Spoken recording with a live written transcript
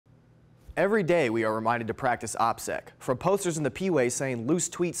Every day we are reminded to practice OPSEC, from posters in the P-way saying loose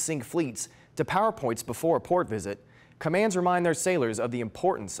tweets sink fleets to PowerPoints before a port visit. Commands remind their sailors of the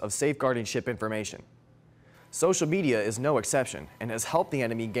importance of safeguarding ship information. Social media is no exception and has helped the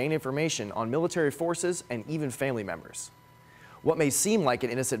enemy gain information on military forces and even family members. What may seem like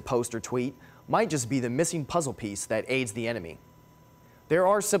an innocent post or tweet might just be the missing puzzle piece that aids the enemy. There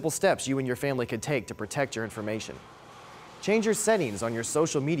are simple steps you and your family can take to protect your information. Change your settings on your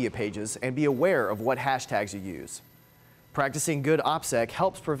social media pages and be aware of what hashtags you use. Practicing good OPSEC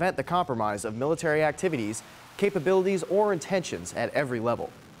helps prevent the compromise of military activities, capabilities, or intentions at every level.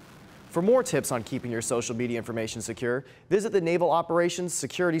 For more tips on keeping your social media information secure, visit the Naval Operations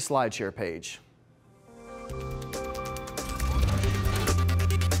Security SlideShare page.